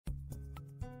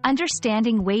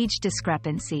Understanding wage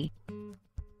discrepancy.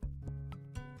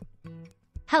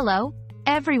 Hello,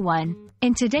 everyone.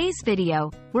 In today's video,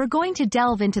 we're going to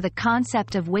delve into the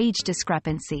concept of wage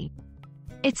discrepancy.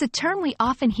 It's a term we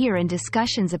often hear in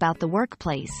discussions about the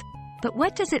workplace, but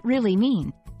what does it really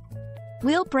mean?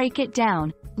 We'll break it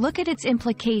down, look at its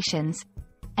implications,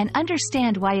 and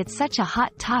understand why it's such a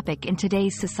hot topic in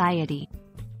today's society.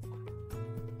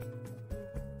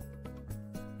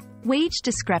 Wage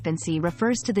discrepancy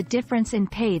refers to the difference in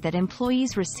pay that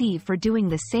employees receive for doing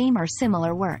the same or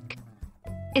similar work.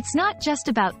 It's not just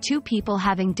about two people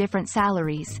having different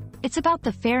salaries, it's about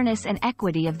the fairness and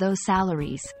equity of those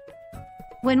salaries.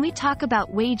 When we talk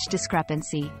about wage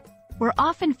discrepancy, we're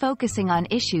often focusing on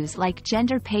issues like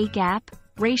gender pay gap,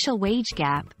 racial wage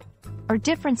gap, or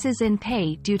differences in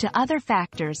pay due to other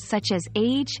factors such as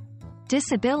age,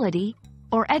 disability,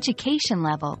 or education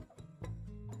level.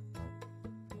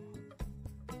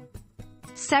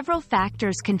 Several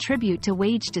factors contribute to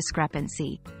wage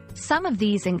discrepancy. Some of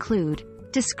these include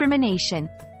discrimination.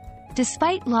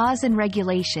 Despite laws and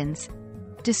regulations,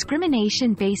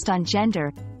 discrimination based on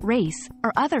gender, race,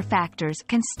 or other factors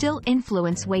can still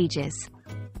influence wages.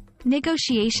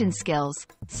 Negotiation skills.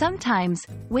 Sometimes,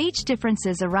 wage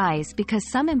differences arise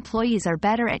because some employees are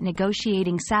better at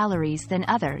negotiating salaries than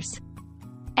others.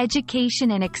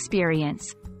 Education and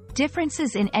experience.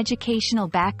 Differences in educational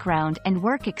background and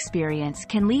work experience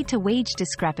can lead to wage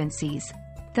discrepancies,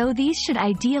 though these should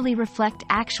ideally reflect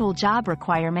actual job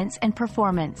requirements and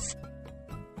performance.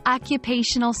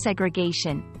 Occupational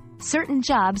segregation. Certain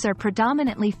jobs are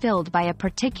predominantly filled by a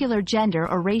particular gender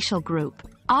or racial group,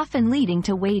 often leading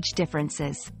to wage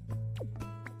differences.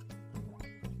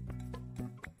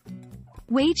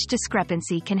 Wage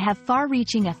discrepancy can have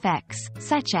far-reaching effects,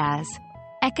 such as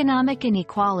economic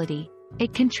inequality.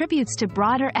 It contributes to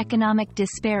broader economic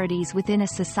disparities within a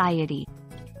society.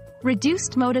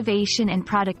 Reduced motivation and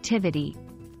productivity.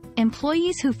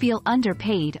 Employees who feel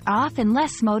underpaid are often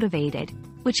less motivated,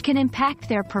 which can impact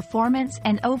their performance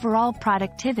and overall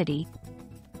productivity.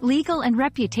 Legal and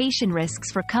reputation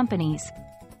risks for companies.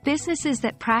 Businesses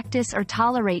that practice or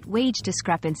tolerate wage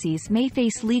discrepancies may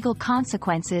face legal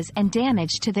consequences and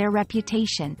damage to their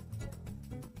reputation.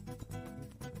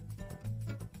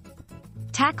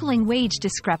 Tackling wage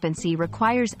discrepancy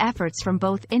requires efforts from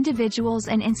both individuals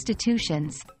and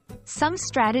institutions. Some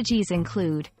strategies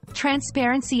include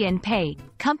transparency in pay.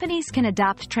 Companies can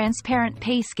adopt transparent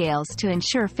pay scales to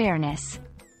ensure fairness.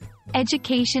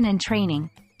 Education and training.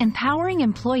 Empowering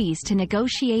employees to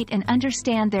negotiate and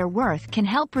understand their worth can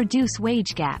help reduce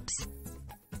wage gaps.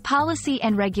 Policy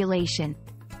and regulation.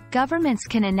 Governments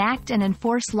can enact and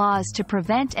enforce laws to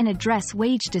prevent and address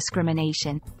wage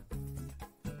discrimination.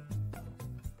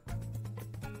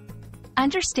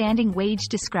 Understanding wage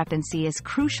discrepancy is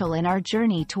crucial in our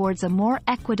journey towards a more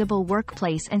equitable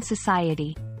workplace and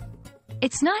society.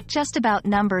 It's not just about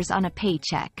numbers on a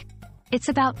paycheck. It's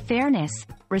about fairness,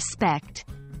 respect,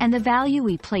 and the value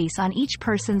we place on each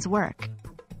person's work.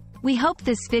 We hope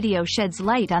this video sheds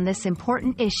light on this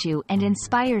important issue and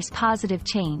inspires positive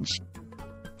change.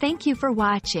 Thank you for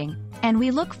watching, and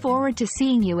we look forward to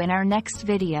seeing you in our next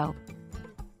video.